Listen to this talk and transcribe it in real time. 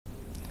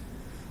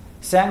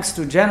Thanks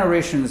to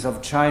generations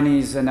of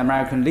Chinese and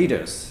American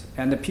leaders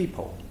and the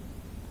people,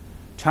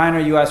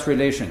 China-US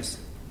relations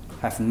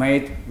have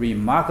made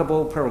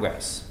remarkable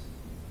progress.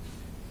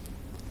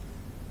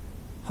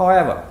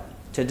 However,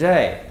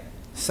 today,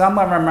 some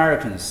of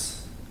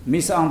Americans'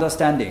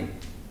 misunderstanding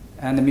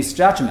and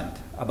misjudgment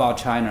about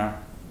China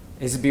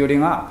is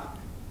building up.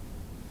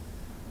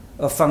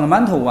 A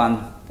fundamental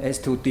one is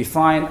to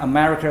define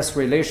America's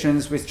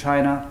relations with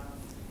China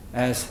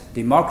as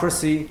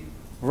democracy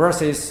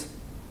versus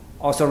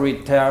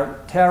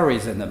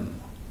authoritarianism,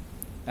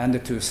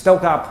 and to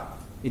stoke up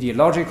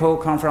ideological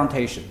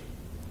confrontation,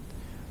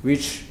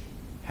 which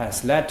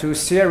has led to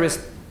serious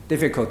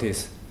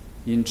difficulties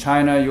in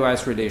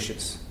China-US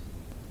relations.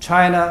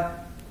 China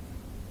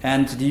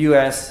and the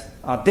US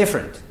are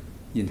different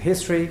in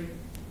history,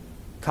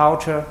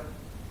 culture,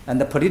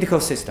 and the political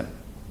system.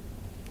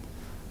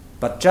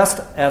 But just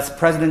as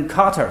President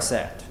Carter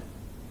said,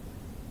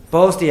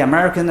 both the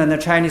American and the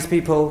Chinese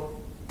people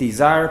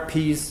desire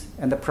peace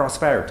and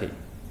prosperity,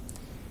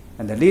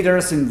 and the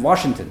leaders in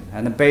Washington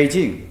and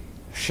Beijing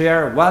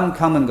share one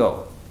common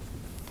goal: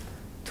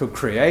 to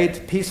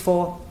create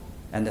peaceful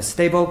and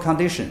stable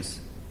conditions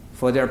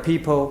for their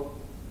people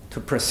to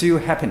pursue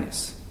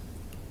happiness.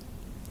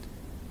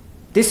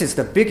 This is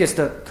the biggest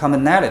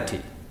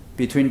commonality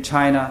between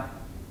China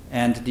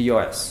and the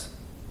US.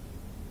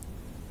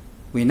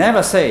 We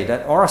never say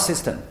that our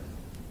system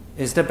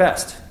is the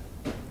best,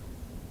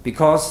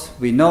 because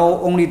we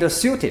know only the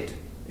suited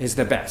is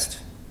the best.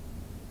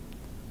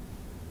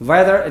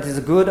 Whether it is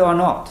good or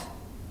not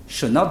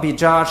should not be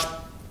judged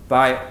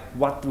by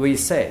what we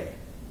say,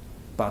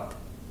 but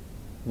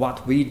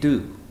what we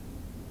do.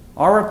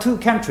 Our two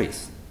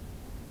countries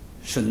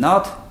should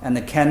not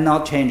and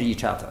cannot change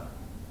each other.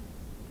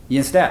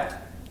 Instead,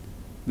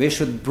 we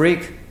should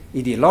break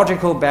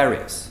ideological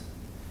barriers,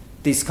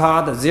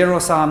 discard the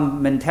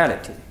zero-sum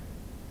mentality,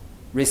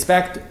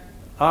 respect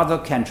other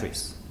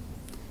countries,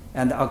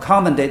 and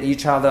accommodate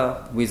each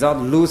other without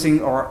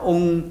losing our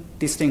own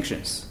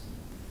distinctions,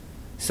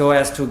 so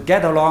as to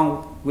get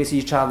along with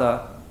each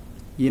other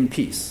in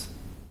peace.